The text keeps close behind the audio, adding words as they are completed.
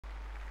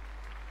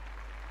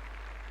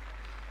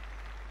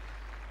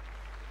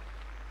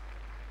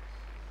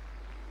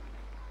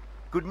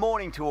Good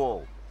morning to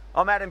all.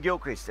 I'm Adam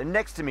Gilchrist, and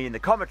next to me in the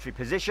commentary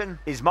position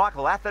is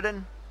Michael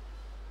Atherton.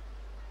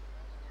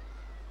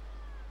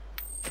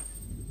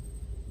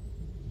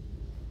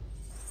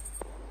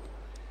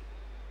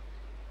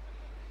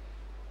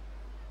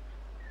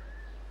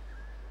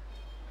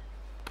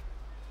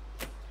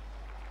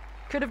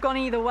 Could have gone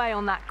either way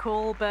on that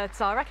call,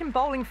 but I reckon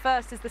bowling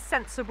first is the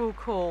sensible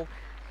call.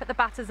 Put the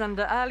batters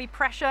under early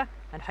pressure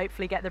and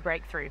hopefully get the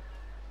breakthrough.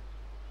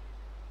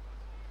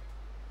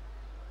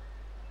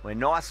 We're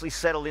nicely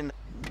settled in.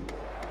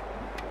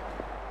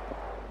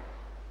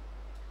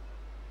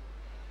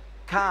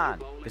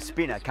 Khan, the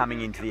spinner,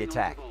 coming into the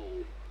attack.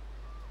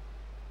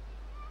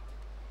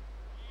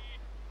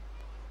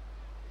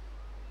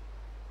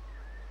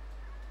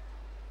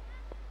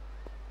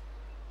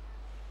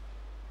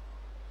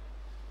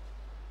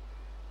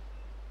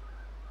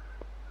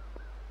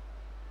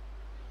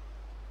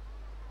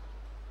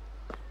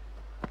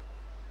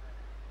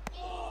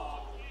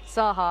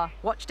 Saha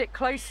watched it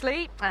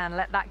closely and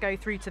let that go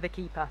through to the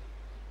keeper.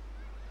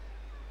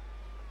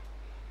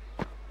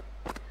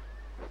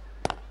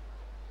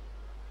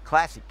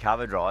 Classic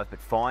cover drive, but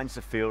finds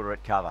the fielder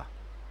at cover.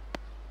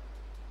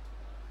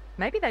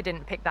 Maybe they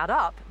didn't pick that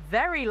up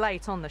very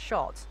late on the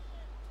shot.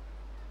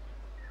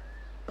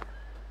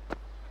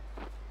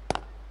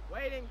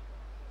 Waiting.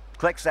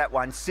 Collects that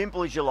one,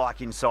 simple as you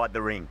like, inside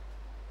the ring.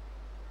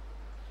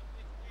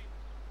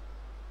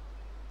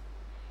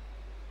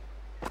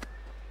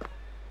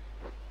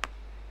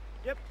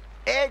 Yep.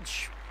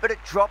 Edge, but it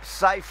drops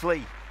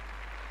safely.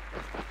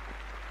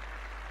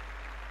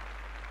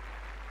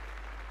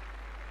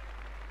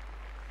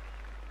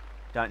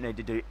 Don't need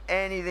to do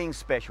anything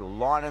special.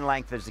 Line and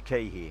length is the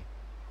key here.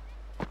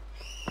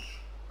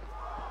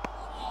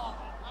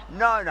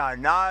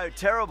 No.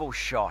 Terrible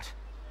shot.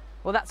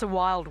 Well, that's a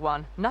wild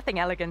one. Nothing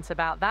elegant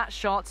about that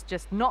shot,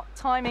 just not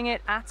timing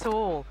it at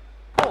all.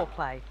 Poor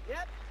play.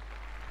 Yep.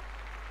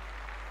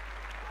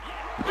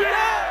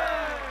 Yeah!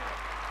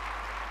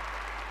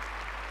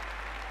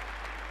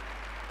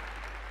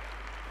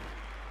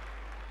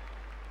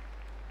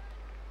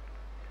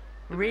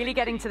 Really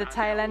getting to the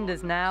tail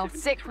enders now.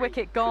 6th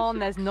wicket gone.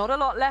 There's not a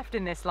lot left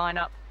in this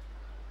lineup.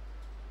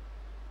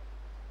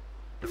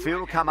 The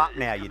field will come up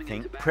now, you'd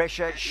think.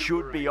 Pressure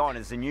should be on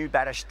as the new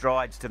batter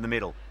strides to the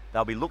middle.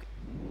 They'll be looking.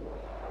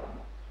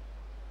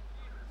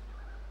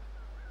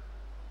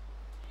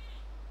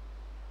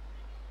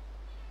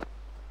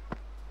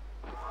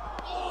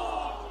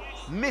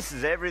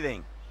 Misses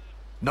everything.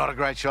 Not a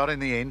great shot in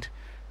the end.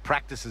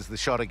 Practices the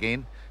shot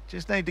again.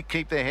 Just need to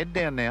keep their head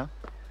down now.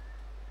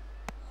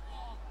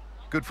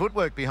 Good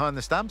footwork behind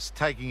the stumps,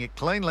 taking it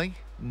cleanly.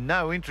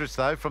 No interest,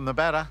 though, from the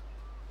batter.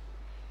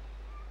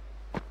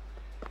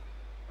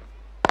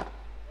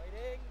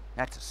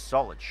 That's a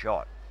solid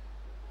shot.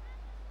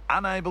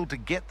 Unable to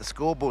get the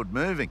scoreboard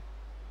moving.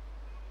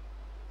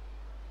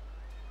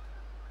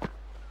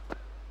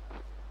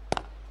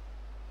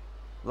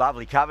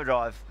 Lovely cover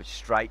drive, but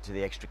straight to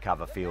the extra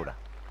cover fielder.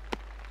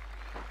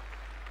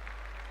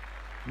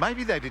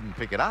 Maybe they didn't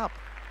pick it up.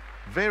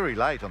 Very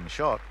late on the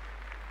shot.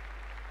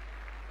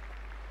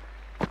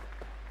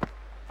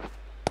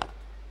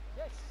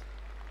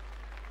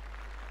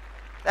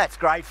 That's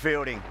great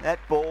fielding. That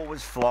ball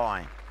was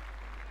flying.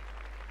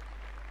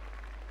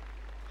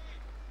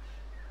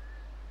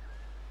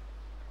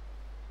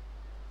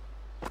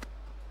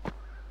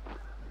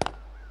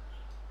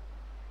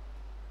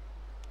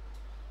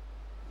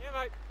 Yeah,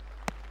 mate.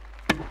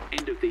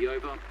 End of the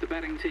over. The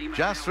batting team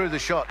Just threw the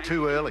shot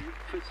too early.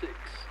 For 6.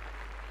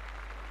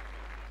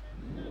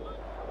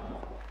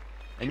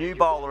 A new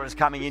bowler is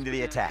coming into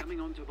the attack.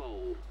 Coming on to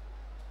bowl.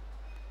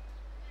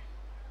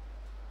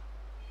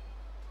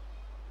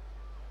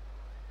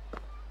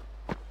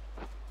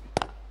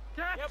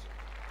 Yep.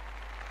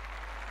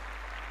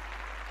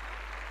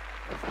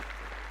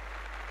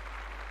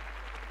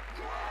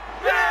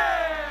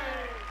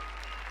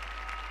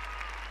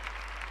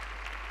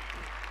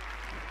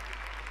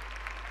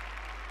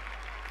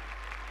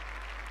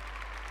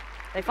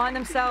 They find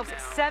themselves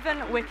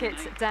 7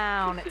 wickets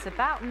down. It's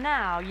about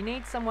now. You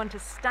need someone to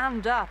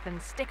stand up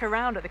and stick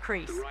around at the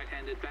crease.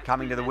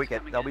 Coming to the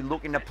wicket, they'll be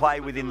looking to play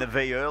within the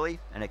V early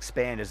and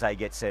expand as they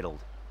get settled.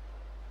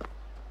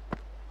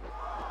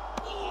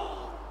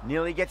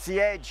 Nearly gets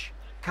the edge.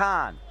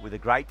 Khan with a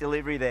great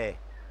delivery there.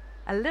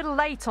 A little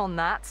late on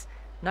that.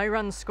 No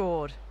runs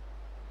scored.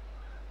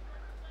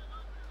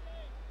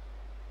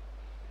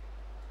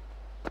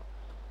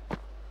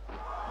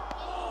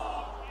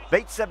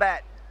 Beats the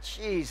bat.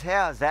 Jeez,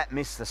 how's that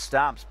missed the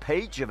stumps?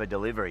 Peach of a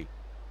delivery.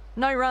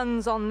 No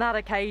runs on that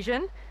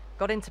occasion.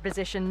 Got into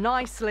position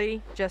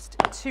nicely, just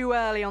too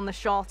early on the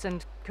shot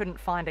and couldn't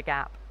find a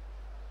gap.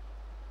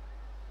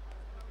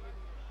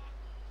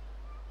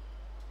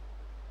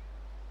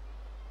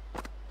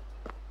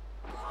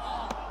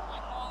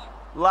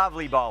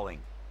 Lovely bowling.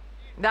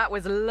 That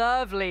was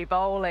lovely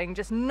bowling,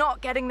 just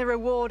not getting the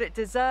reward it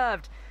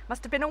deserved.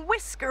 Must have been a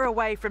whisker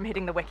away from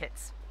hitting the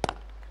wickets.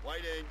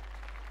 Waiting.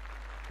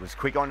 Was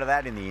quick onto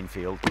that in the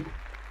infield.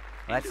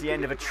 That's the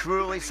end of a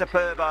truly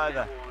superb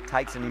over.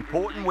 Takes an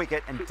important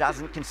wicket and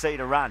doesn't concede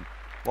a run.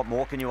 What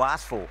more can you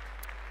ask for?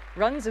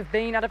 Runs have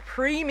been at a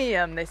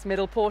premium this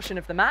middle portion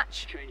of the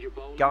match.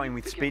 Going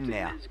with spin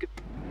now.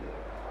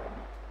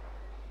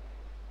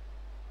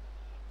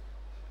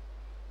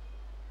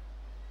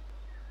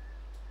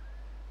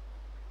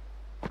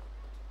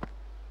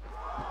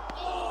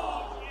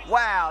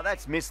 Wow,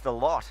 that's missed a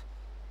lot.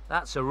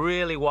 That's a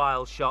really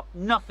wild shot.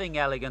 Nothing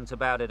elegant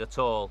about it at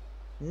all.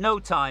 No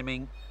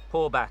timing,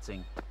 poor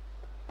batting.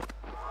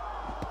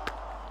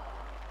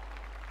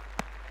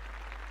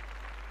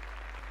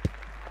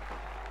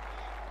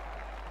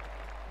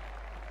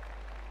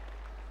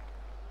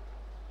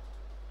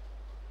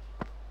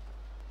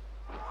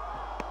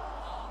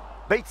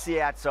 Beats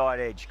the outside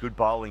edge. Good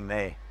bowling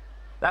there.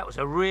 That was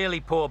a really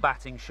poor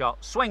batting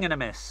shot. Swing and a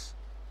miss.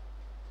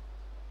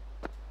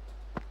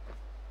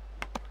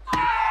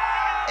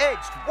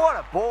 Edged. What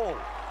a ball.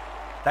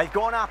 They've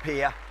gone up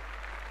here.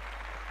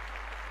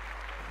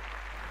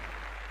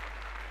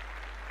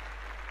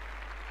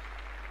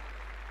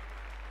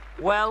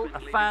 Well, a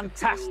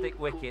fantastic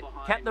wicket.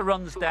 Kept the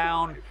runs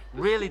down,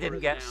 really didn't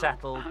get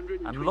settled,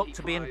 and looked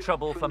to be in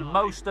trouble for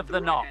most of the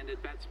knock.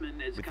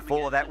 With the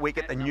fall of that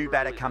wicket, the new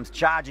batter comes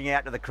charging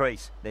out to the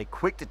crease. They're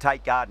quick to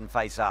take guard and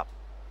face up.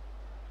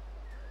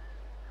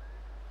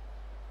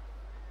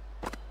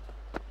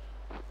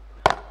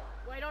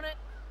 Wait on it.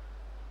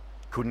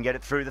 Couldn't get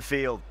it through the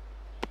field.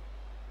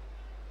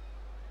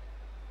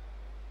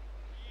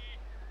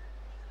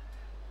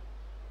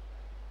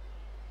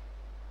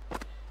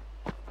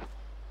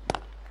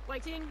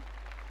 Waiting.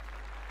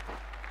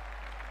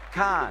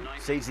 Khan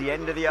sees the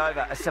end of the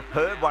over. A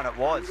superb one it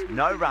was.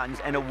 No runs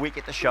and a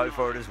wicket to show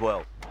for it as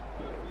well.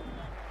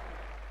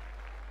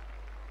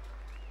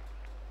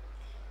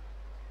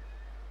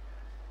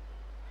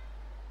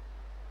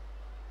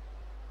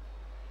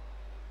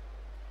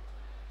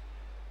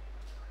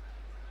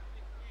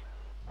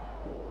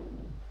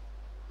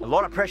 A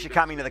lot of pressure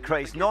coming to the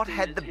crease. Not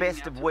had the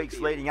best of weeks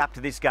leading up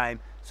to this game,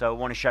 so I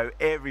want to show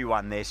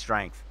everyone their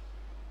strength.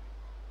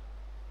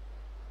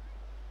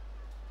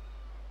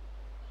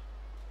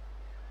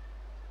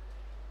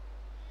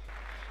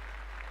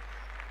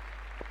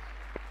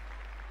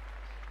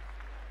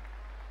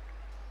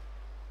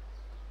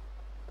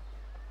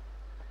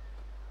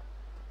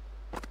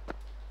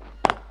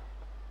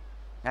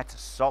 That's a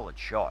solid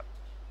shot.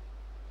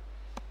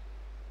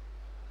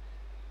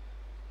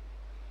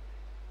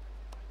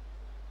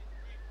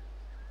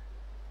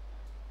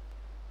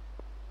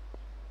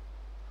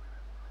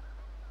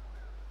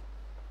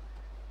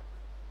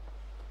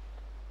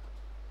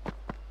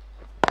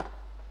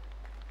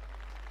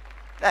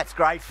 That's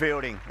great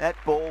fielding. That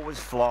ball was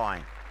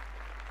flying.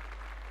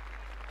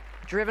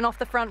 Driven off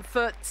the front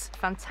foot.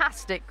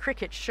 Fantastic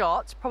cricket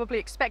shot. Probably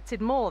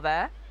expected more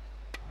there.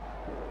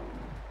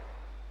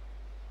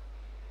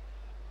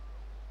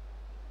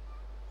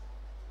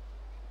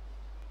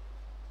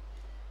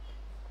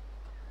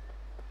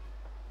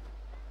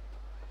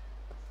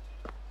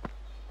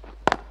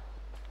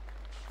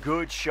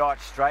 Good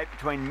shot, straight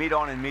between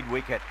mid-on and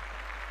mid-wicket.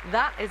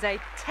 That is a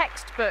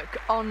textbook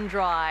on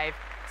drive.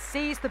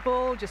 Sees the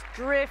ball just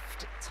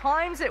drift,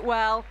 times it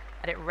well,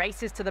 and it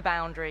races to the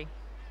boundary.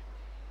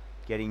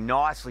 Getting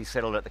nicely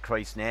settled at the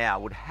crease now.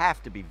 Would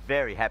have to be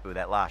very happy with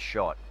that last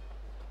shot.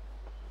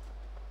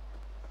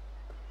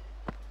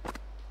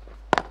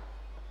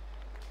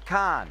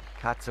 Khan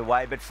cuts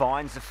away but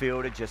finds the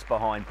fielder just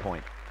behind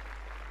point.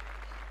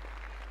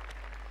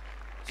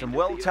 Some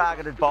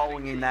well-targeted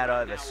bowling in that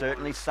over,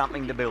 certainly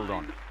something to build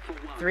on.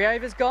 3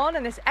 overs gone,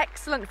 and this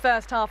excellent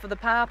first half of the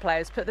power play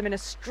has put them in a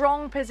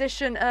strong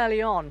position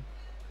early on.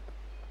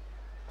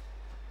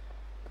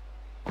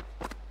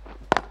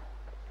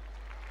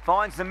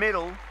 Finds the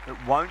middle, but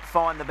won't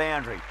find the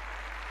boundary.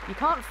 You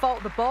can't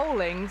fault the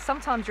bowling.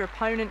 Sometimes your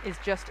opponent is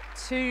just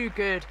too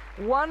good.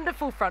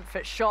 Wonderful front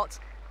foot shot,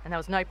 and there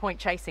was no point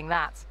chasing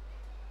that.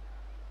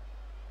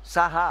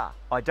 Saha,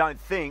 I don't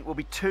think, will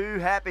be too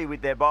happy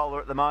with their bowler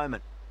at the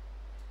moment.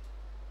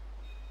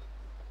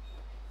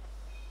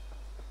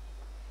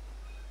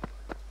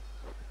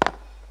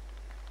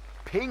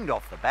 Pinged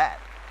off the bat.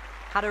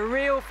 Had a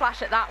real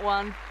flash at that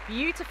one.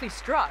 Beautifully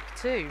struck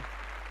too.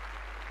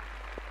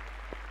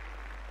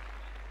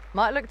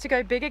 Might look to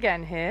go big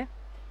again here.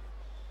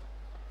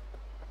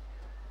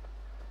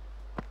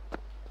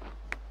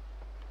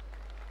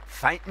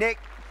 Faint neck,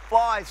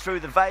 flies through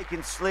the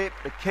vacant slip.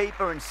 The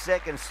keeper and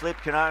second slip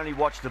can only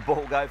watch the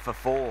ball go for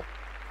 4.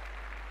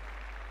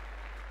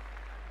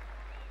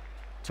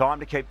 Time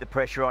to keep the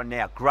pressure on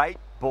now. Great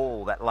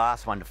ball, that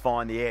last one, to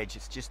find the edge.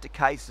 It's just a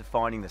case of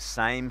finding the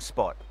same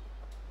spot.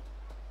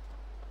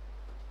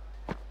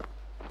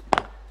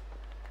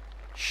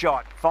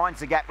 Shot, finds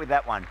the gap with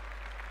that one.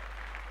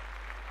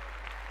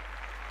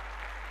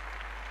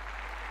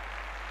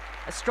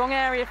 A strong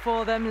area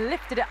for them,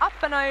 lifted it up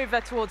and over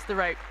towards the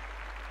rope.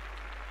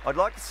 I'd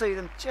like to see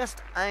them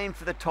just aim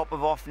for the top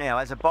of off now.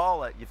 As a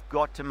bowler, you've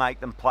got to make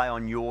them play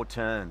on your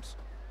terms.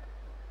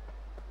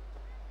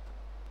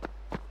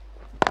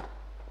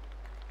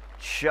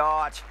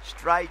 shot.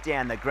 Straight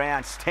down the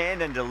ground.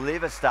 Stand and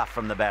deliver stuff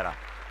from the batter.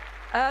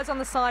 Errs on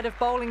the side of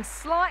bowling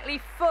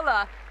slightly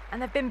fuller,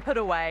 and they've been put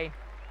away.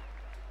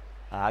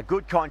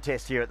 Good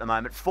contest here at the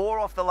moment. 4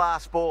 off the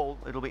last ball.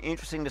 It'll be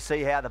interesting to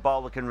see how the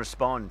bowler can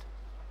respond.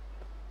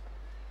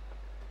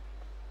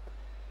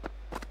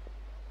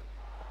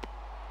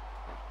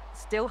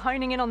 Still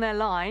honing in on their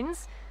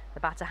lines.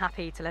 The batter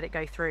happy to let it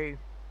go through.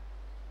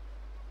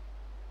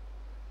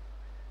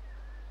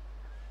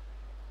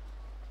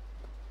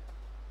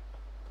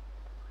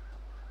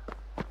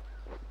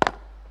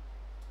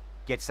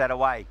 Gets that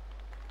away.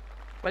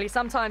 Well, you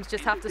sometimes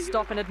just have to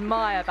stop and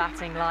admire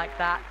batting like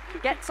that.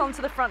 Gets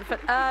onto the front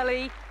foot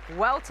early,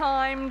 well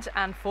timed,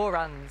 and 4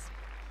 runs.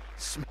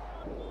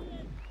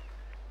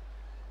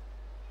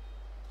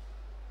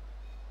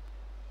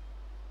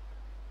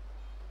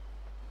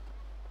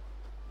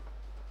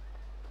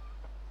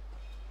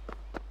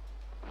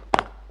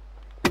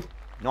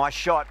 Nice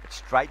shot, but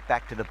straight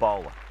back to the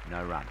bowler.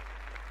 No run.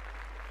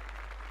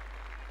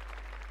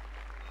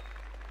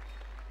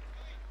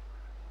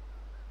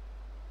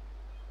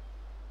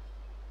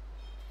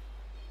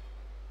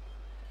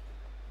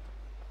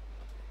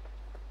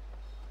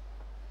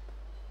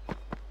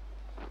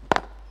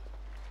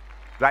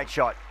 Great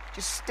shot.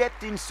 Just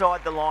stepped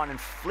inside the line and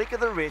flick of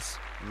the wrist,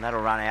 and that'll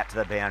run out to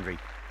the boundary.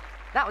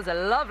 That was a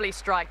lovely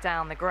strike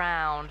down the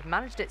ground.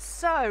 Managed it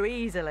so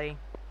easily.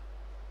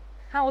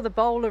 How will the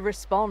bowler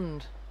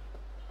respond?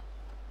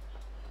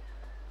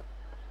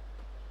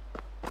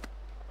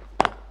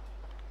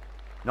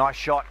 Nice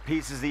shot,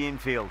 pierces the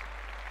infield.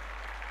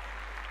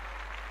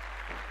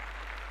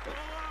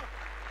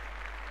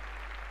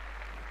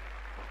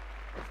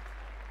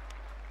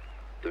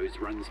 Those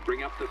runs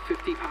bring up the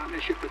 50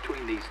 partnership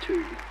between these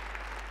two.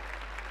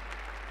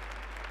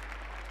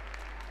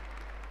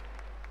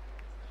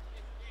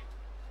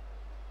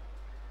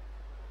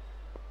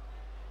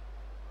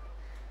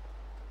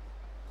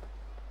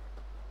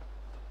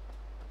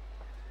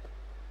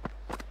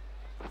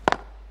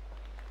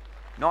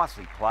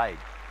 Nicely played.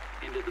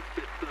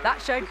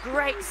 That showed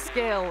great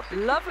skill,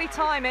 lovely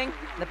timing.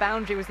 The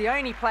boundary was the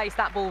only place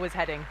that ball was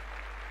heading.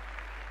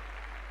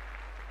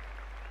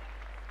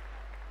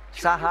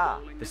 Saha,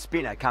 the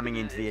spinner, coming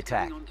into the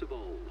attack.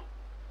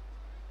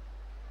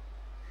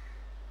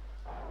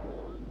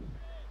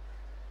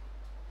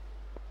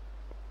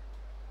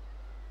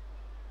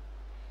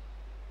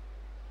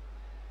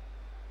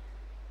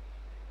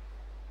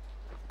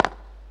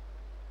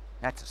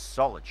 That's a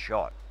solid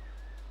shot.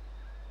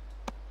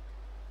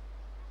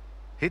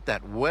 Hit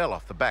that well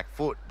off the back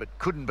foot, but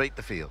couldn't beat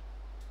the field.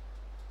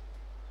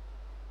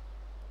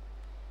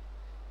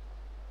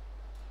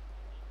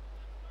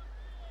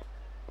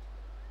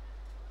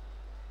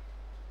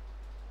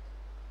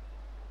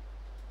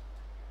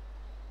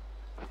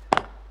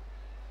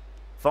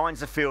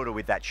 Finds the fielder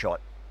with that shot.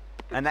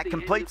 And that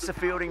completes the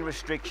fielding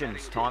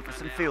restrictions. Time for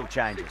some field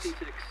changes.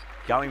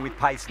 Going with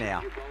pace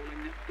now.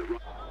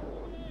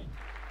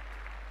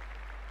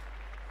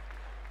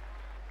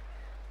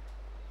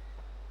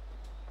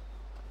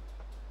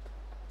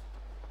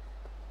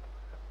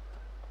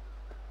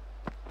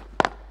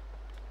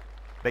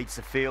 Beats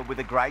the field with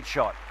a great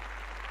shot.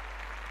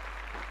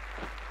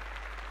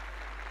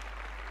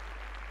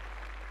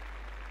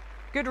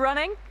 Good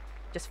running,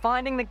 just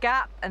finding the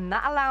gap, and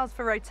that allows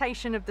for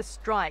rotation of the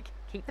strike.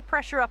 Keep the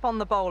pressure up on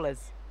the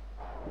bowlers.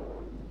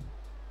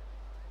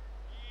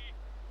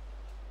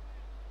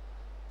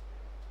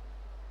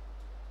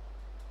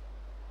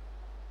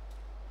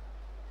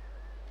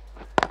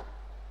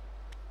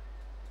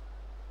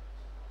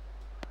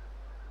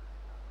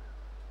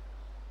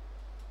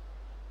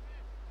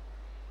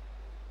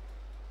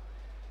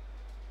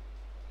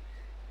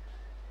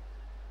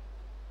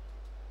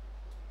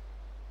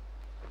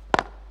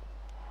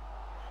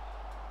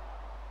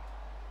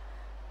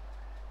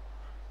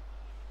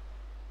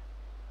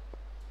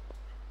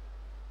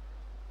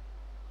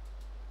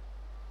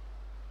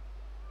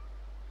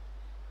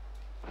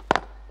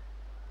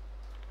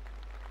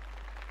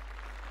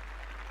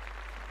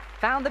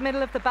 Found the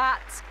middle of the bat,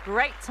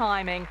 great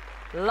timing,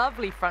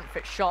 lovely front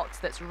foot shots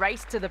that's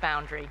raced to the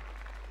boundary.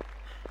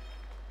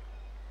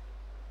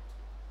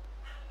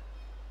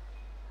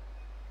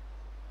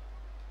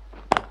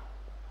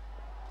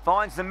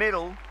 Finds the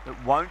middle,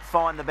 but won't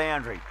find the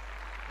boundary.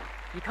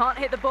 You can't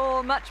hit the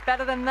ball much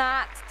better than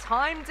that.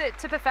 Timed it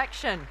to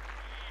perfection.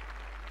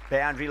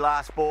 Boundary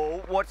last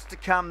ball. What's to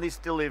come this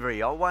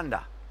delivery, I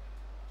wonder.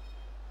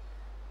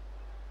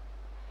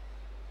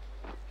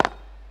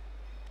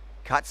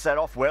 Cuts that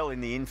off well in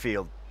the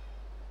infield.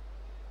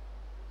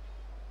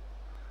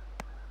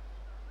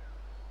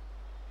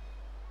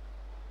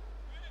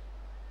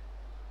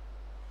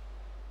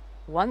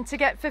 One to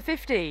get for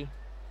 50.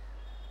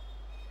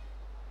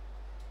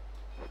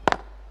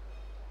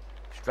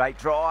 Straight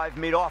drive,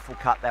 mid-off will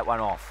cut that one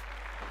off.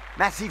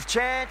 Massive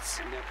chance.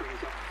 And that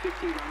brings up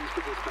 50 runs for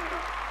this batter.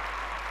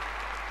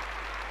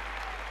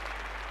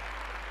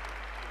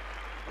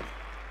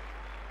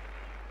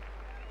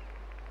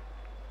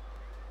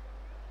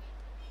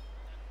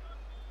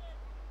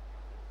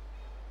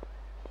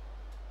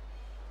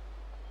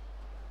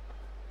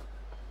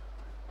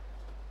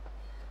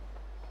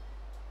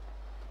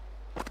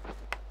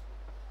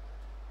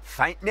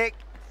 Faint nick,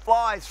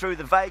 flies through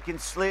the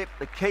vacant slip.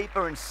 The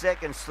keeper and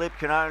second slip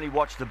can only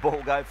watch the ball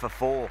go for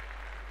 4.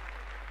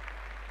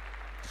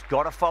 Just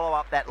got to follow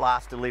up that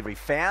last delivery.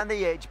 Found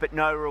the edge, but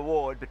no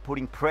reward, but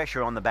putting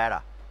pressure on the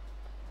batter.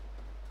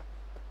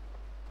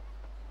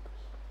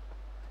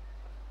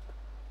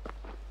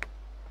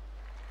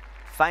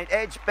 Faint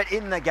edge, but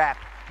in the gap.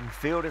 And the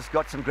fielder's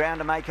got some ground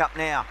to make up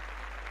now.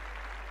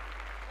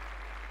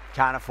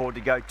 Can't afford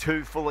to go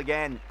too full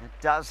again. It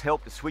does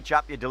help to switch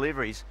up your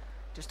deliveries,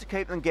 just to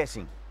keep them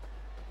guessing.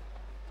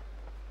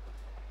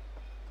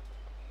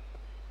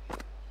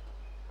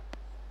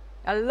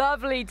 A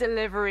lovely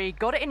delivery.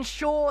 Got it in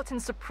short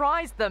and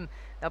surprised them.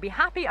 They'll be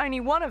happy only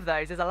one of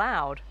those is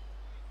allowed.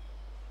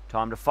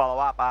 Time to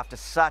follow up after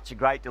such a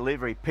great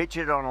delivery. Pitch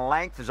it on a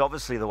length is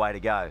obviously the way to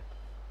go.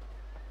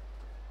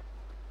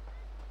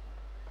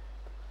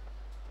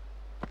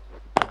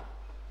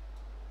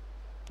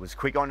 Was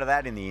quick onto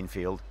that in the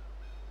infield.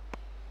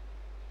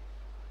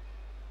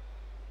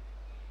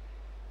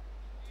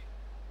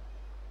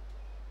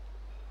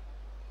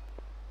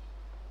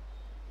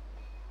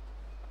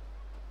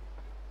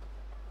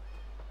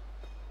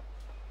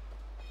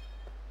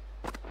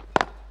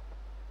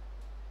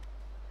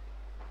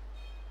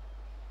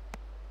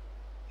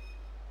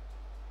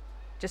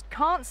 Just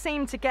can't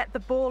seem to get the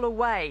ball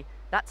away.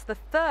 That's the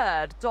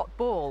 3rd dot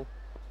ball.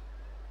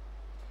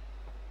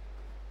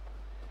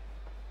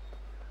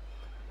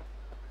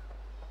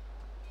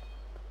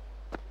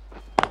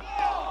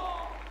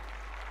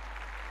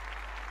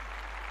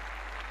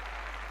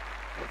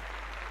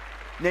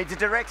 Needs a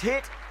direct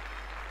hit.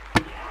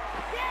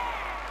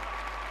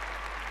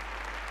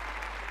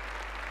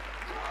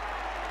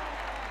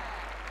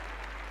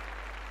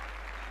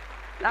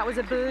 That was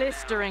a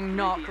blistering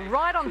knock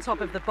right on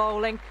top of the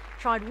bowling.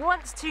 Tried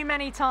once too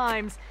many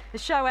times. The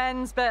show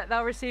ends, but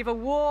they'll receive a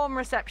warm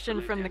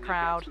reception from the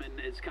crowd.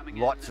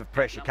 Lots of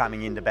pressure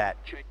coming into bat.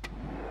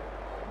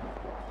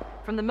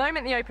 From the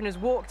moment the openers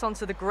walked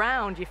onto the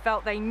ground, you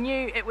felt they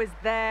knew it was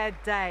their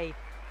day.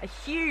 A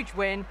huge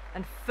win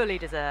and fully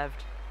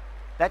deserved.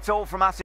 That's all from us.